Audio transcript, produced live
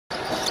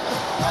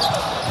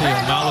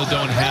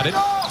Maladon had it.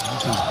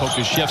 This is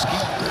Pokusevski.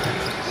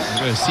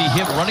 We're going to see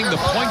him running the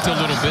point a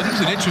little bit.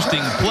 He's an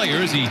interesting player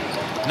as he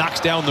knocks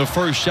down the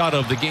first shot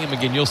of the game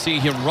again. You'll see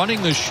him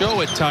running the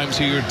show at times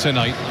here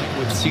tonight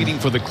with seating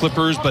for the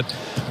Clippers, but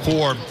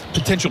for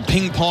potential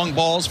ping-pong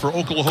balls for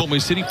Oklahoma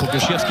City,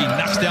 Pokusevski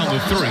knocks down the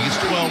three. It's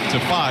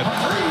 12-5.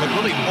 But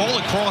really, all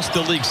across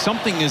the league,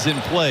 something is in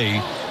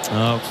play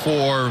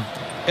for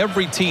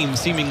every team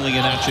seemingly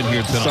in action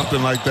here tonight.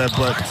 Something like that,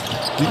 but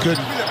he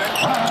couldn't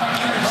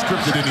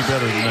script it any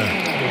better than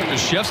that.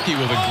 Pokusevski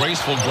with a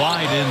graceful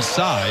glide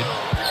inside.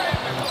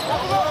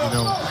 You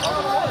know,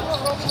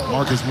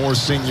 Marcus Moore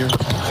Sr. and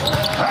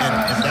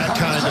that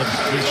kind of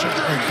shot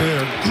right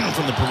there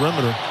from the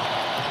perimeter.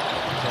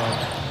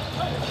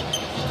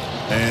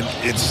 And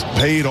it's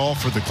paid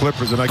off for the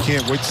Clippers, and I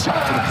can't wait to see it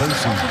for the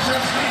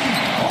postseason.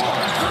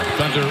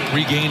 Thunder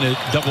regain a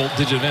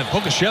double-digit event.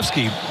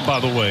 Pokusevski, by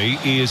the way,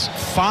 is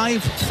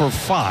 5 for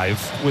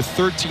 5 with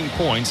 13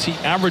 points. He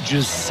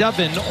averages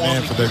 7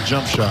 on for that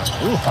jump shot.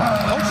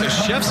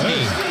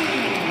 Pokusevski,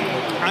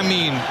 I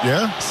mean,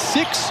 yeah,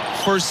 6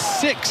 for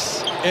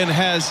 6 and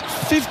has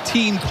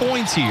 15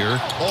 points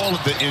here. All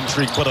of the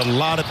intrigue, but a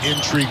lot of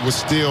intrigue was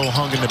still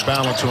hung in the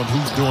balance on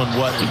who's doing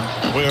what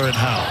and where and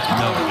how.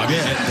 No, I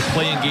mean, the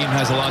playing game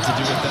has a lot to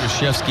do with that.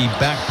 Pokusevski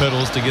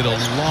backpedals to get a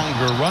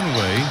longer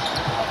runway.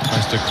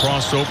 Tries to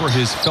cross over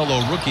his fellow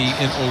rookie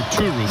in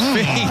Oturu.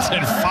 Fades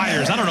and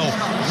fires. I don't know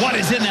what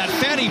is in that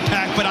fanny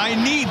pack, but I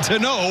need to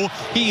know.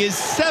 He is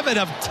 7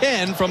 of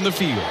 10 from the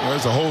field. Well,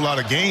 there's a whole lot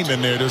of game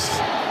in there this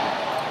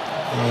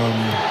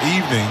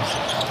evening.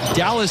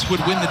 Dallas would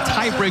win the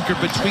tiebreaker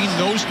between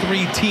those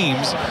three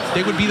teams.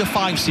 They would be the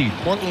 5 seed.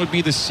 Portland would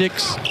be the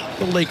 6.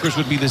 The Lakers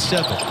would be the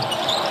 7.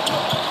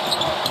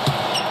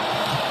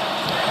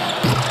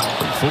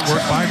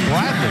 Footwork by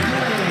Bradley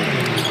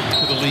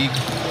to the league.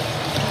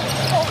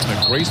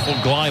 A graceful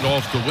glide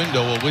off the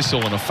window, a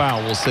whistle and a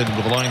foul will send him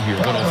to the line here.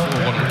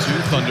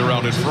 104-102, Thunder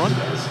out in front.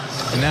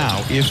 And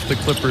now, if the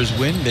Clippers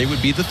win, they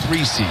would be the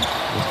 3 seed.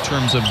 In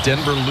terms of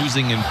Denver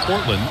losing in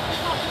Portland,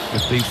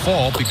 if they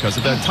fall because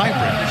of that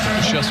tiebreaker.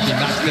 Pokusevski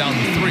knocks down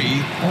the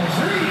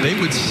 3. They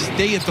would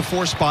stay at the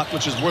 4 spot,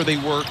 which is where they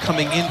were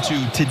coming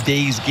into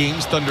today's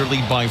games. Thunder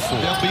lead by 4.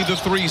 They'll be the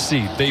 3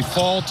 seed. They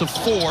fall to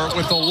 4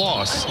 with a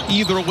loss.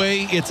 Either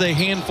way, it's a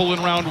handful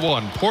in round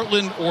 1.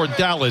 Portland or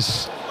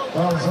Dallas.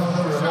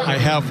 I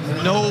have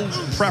no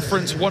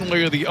preference one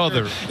way or the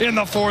other in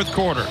the 4th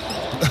quarter.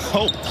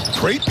 Oh,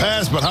 great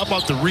pass, but how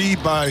about the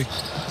read by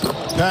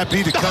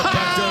Pappy to cut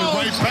back there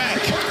right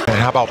back? And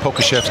how about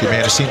Pokusevski,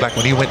 man? It seemed like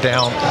when he went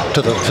down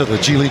to the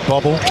G League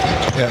bubble,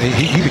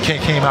 he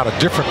came out a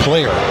different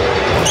player.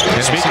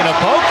 And speaking of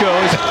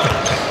Pokos,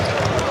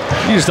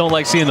 you just don't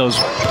like seeing those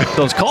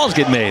calls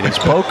get made. As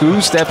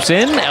Poku steps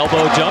in,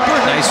 elbow jumper,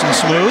 nice and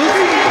smooth.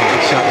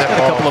 He shot that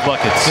ball. A couple of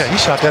buckets. Yeah, he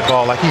shot that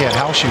ball like he had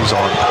house shoes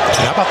on.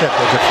 And how about that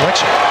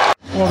deflection?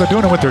 Well, they're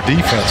doing it with their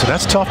defense, and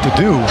that's tough to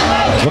do.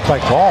 It looked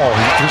like ball.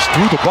 He just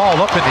threw the ball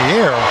up in the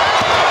air.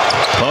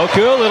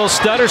 Poku, a little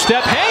stutter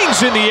step,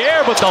 hangs in the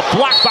air, but the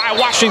block by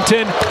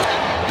Washington.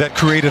 That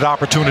created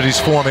opportunities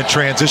for him in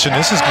transition.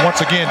 This is,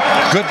 once again,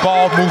 good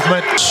ball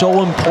movement.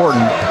 So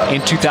important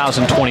in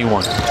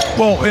 2021.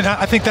 Well, and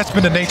I think that's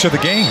been the nature of the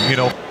game, you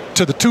know,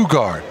 to the 2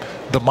 guard.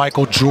 The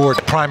Michael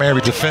Jordan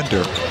primary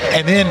defender,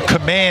 and then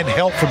command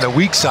help from the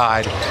weak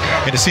side,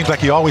 and it seems like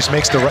he always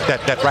makes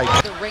that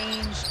right. The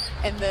range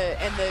and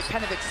the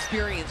kind of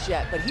experience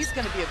yet, but he's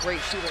going to be a great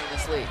shooter in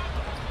this league.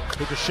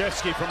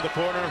 Pokusevski from the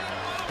corner.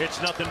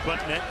 It's nothing but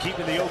net,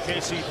 keeping the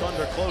OKC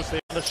Thunder close. They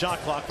have the shot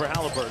clock for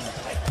Halliburton.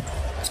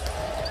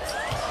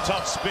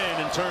 Tough spin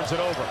and turns it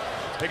over.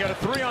 They got a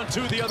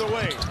 3-on-2 the other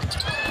way.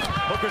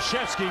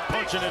 Pokusevski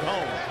punching it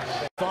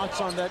home.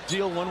 Thoughts on that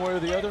deal one way or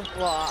the other?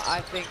 Well,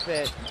 I think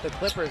that the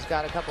Clippers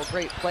got a couple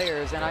great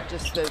players, and I'm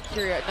just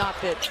not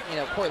that, you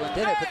know, Portland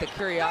did it, but the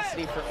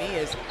curiosity for me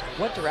is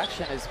what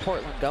direction is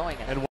Portland going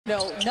in? And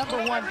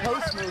 #1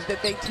 post move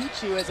that they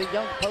teach you as a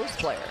young post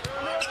player.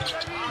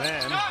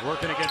 Man,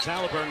 working against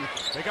Halliburton.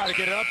 They got to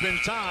get it up in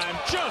time,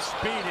 just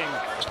beating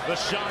the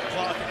shot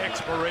clock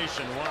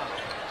expiration. Wow.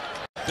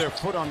 Their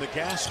foot on the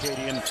gas,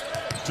 Katie, and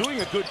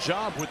doing a good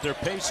job with their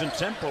pace and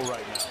tempo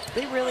right now.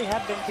 They really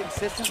have been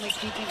consistently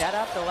keeping that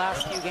up the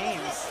last few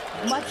games,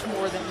 much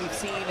more than we've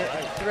seen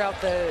throughout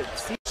the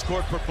season.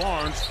 Scored for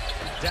Barnes,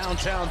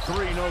 downtown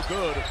 3, no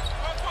good.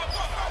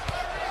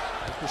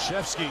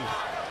 Pokusevski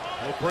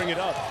will bring it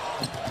up.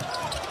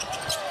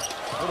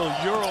 Little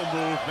Euro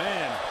move,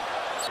 man.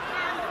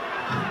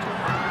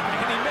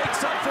 And he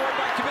makes up for it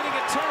by committing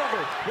a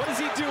turnover. What does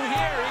he do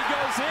here? He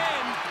goes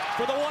in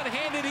for the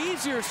one-handed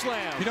easier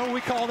slam. You know what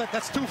we call that?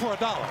 That's 2 for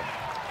 $1.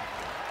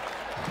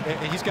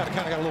 And he's got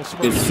a little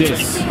smoke.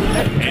 Assists.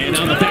 And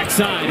on the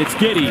backside, it's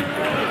Giddey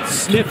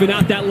sniffing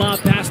out that lob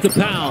past the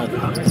Powell.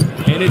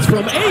 And it's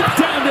from 8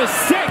 down to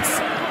 6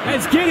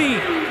 as Giddey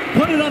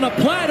put it on a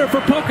platter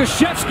for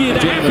Pokusevski. The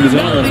happy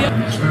melody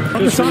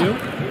from the side.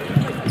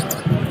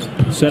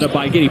 Set up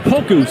by Giddey.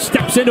 Poku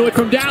steps into it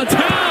from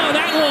downtown.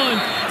 That one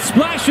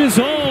splashes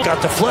home.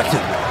 Got deflected.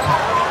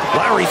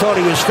 Lowry thought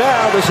he was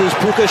fouled. This is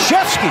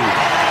Pokusevski.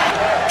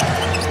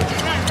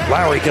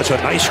 Lowry gets a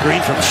nice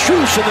screen from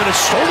Schuss, and then it's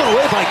stolen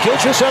away by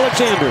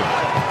Aleksej.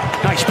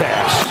 Nice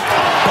pass.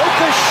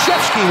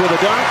 Pokusevski with a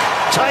dunk.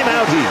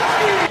 Timeout Heat.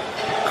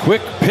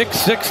 Quick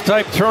pick-six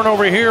type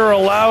turnover here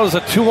allows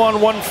a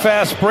 2-on-1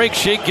 fast break.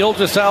 Shai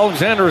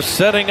Gilgeous-Alexander is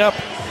setting up.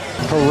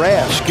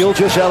 Harass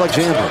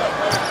Gilgeous-Alexander.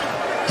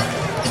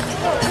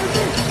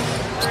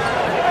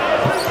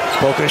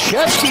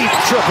 Pokusevski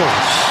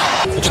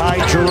triples.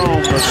 Ty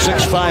Jerome, the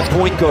 6'5"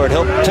 point guard,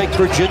 helped take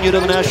Virginia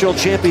to the national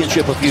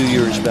championship a few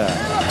years back.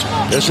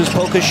 This is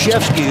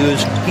Pokusevski,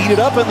 who's heated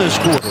up in this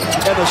quarter.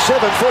 And the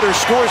 7-footer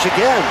scores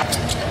again.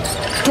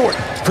 Dort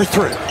for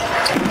three.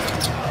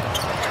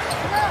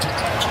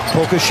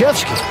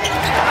 Pokusevski.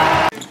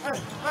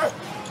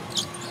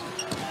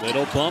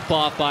 Little bump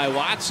off by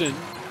Watson.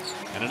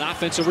 And an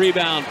offensive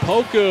rebound.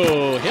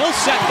 Poku. He'll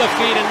set the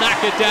feet and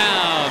knock it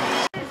down.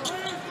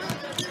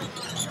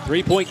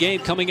 3-point game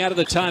coming out of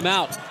the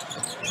timeout.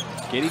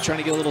 Giddey trying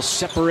to get a little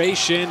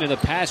separation, and a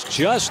pass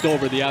just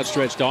over the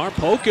outstretched arm.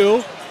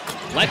 Poku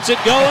lets it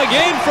go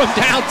again from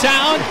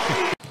downtown.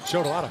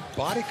 Showed a lot of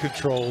body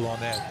control on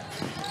that.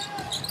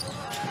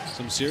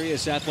 Some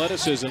serious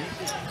athleticism.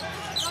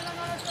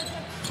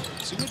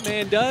 See what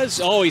man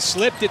does. Oh, he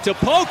slipped it to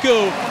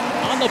Poku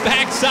on the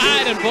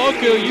backside, and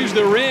Poku used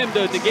the rim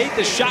to negate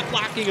the shot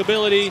blocking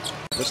ability.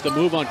 What's the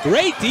move on?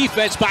 Great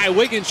defense by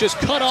Wiggins, just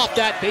cut off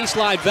that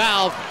baseline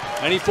valve,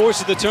 and he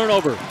forces the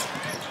turnover.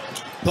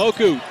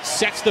 Poku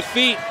sets the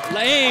feet,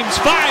 aims,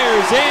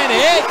 fires, and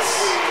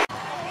hits.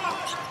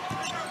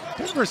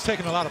 Denver's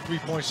taking a lot of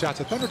three-point shots.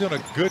 The Thunder doing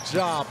a good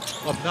job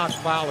of not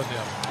fouling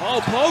them.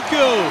 Oh,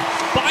 Poku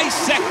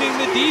bisecting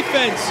the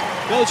defense,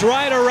 goes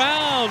right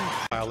around.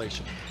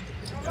 Violation.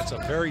 That's a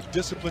very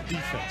disciplined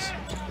defense.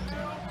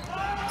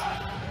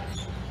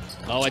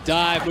 Oh, a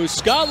dive.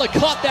 Muscala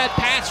caught that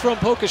pass from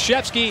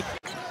Pokusevski.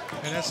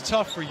 And that's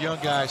tough for young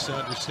guys to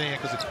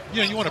understand, because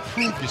you want to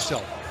prove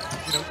yourself.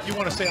 You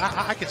want to say,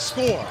 I can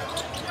score.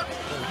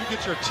 When you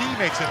get your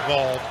teammates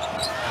involved,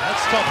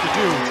 that's tough to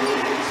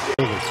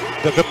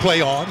do. The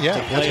play on, yeah,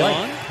 that's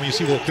right. When you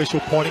see the official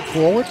pointing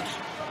forward.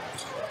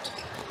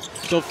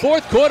 So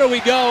fourth quarter we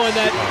go, and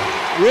that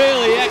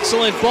really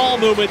excellent ball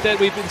movement that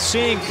we've been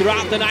seeing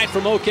throughout the night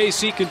from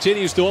OKC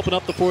continues to open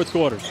up the fourth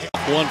quarter.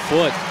 1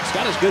 foot. He's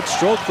got his good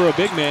stroke for a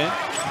big man.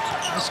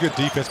 That's good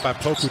defense by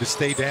Poku to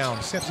stay down.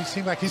 He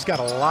seems like he's got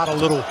a lot of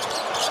little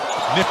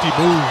nifty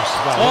moves.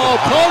 Oh,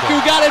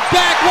 Poku got it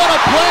back. What a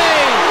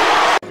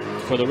play!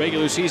 For the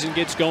regular season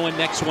gets going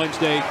next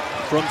Wednesday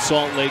from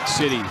Salt Lake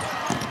City.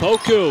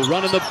 Poku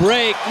running the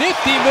break.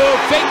 Nifty move.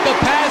 Fake the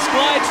pass,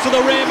 glides to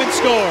the rim and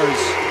scores.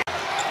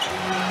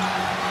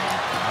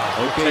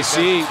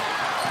 OKC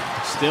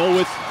still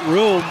with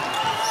room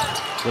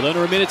with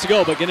under a minute to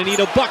go, but going to need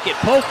a bucket.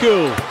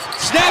 Poku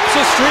snaps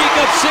a streak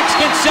of 6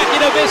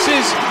 consecutive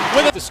misses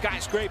with the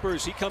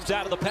skyscrapers. He comes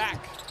out of the pack.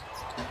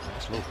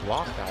 Nice little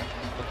block out.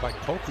 Looked like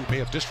Poku may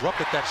have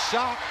disrupted that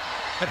shot.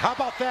 And how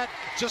about that?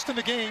 Just in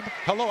the game.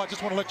 Hello, I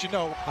just want to let you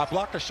know I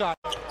blocked a shot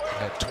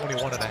at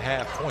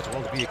 21.5 points.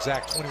 Well, to be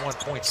exact,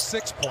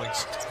 21.6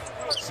 points.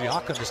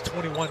 Siakam is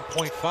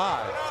 21.5.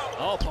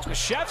 Oh,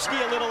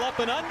 Pokusevski, a little up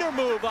and under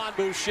move on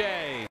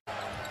Boucher.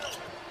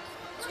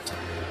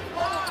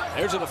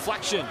 There's a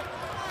deflection,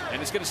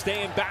 and it's going to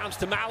stay in bounds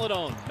to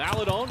Maledon.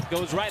 Maledon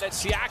goes right at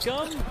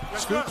Siakam,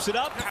 scoops it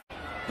up.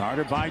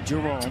 Guarded by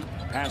Jerome.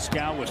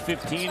 Pascal with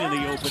 15 in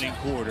the opening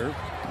quarter.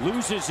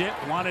 Loses it,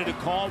 wanted a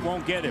call,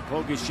 won't get it.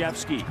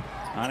 Pokusevski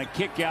on a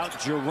kick out.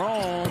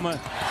 Jerome,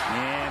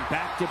 and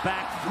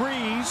back-to-back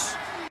threes.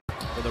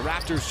 Well, the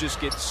Raptors just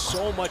get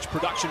so much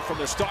production from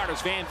their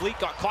starters. Van Vliet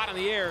got caught in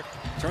the air,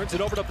 turns it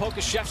over to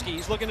Pokusevski.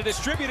 He's looking to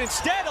distribute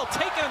instead. He'll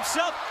take it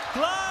himself,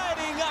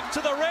 gliding up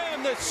to the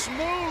rim. The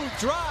smooth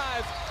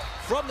drive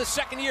from the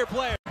second-year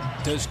player.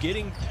 Does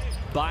getting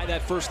by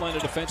that first line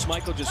of defense,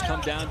 Michael, just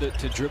come down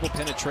to dribble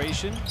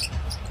penetration?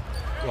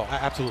 Well,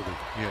 absolutely.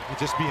 Yeah,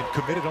 just being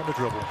committed on the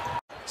dribble.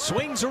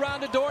 Swings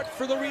around to Dort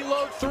for the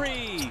reload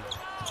three.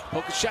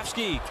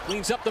 Pokusevski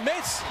cleans up the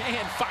miss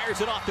and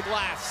fires it off the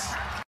glass.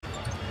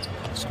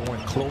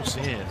 Scoring close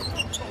in.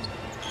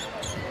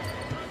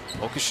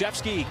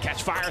 Pokusevski,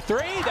 catch fire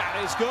three.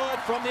 That is good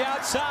from the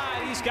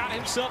outside. He's got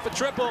himself a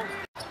triple.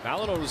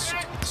 Maledon's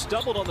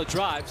stumbled on the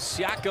drive.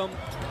 Siakam,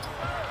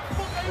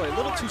 boy, a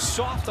little too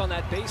soft on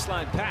that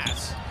baseline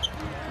pass.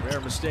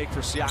 Rare mistake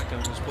for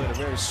Siakam, who's played a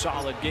very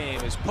solid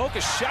game, as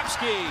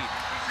Pokusevski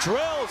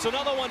drills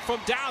another one from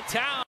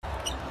downtown.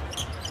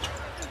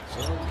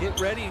 So get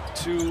ready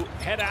to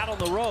head out on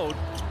the road.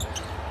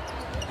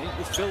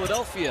 With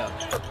Philadelphia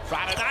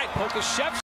Friday night. Pokusevski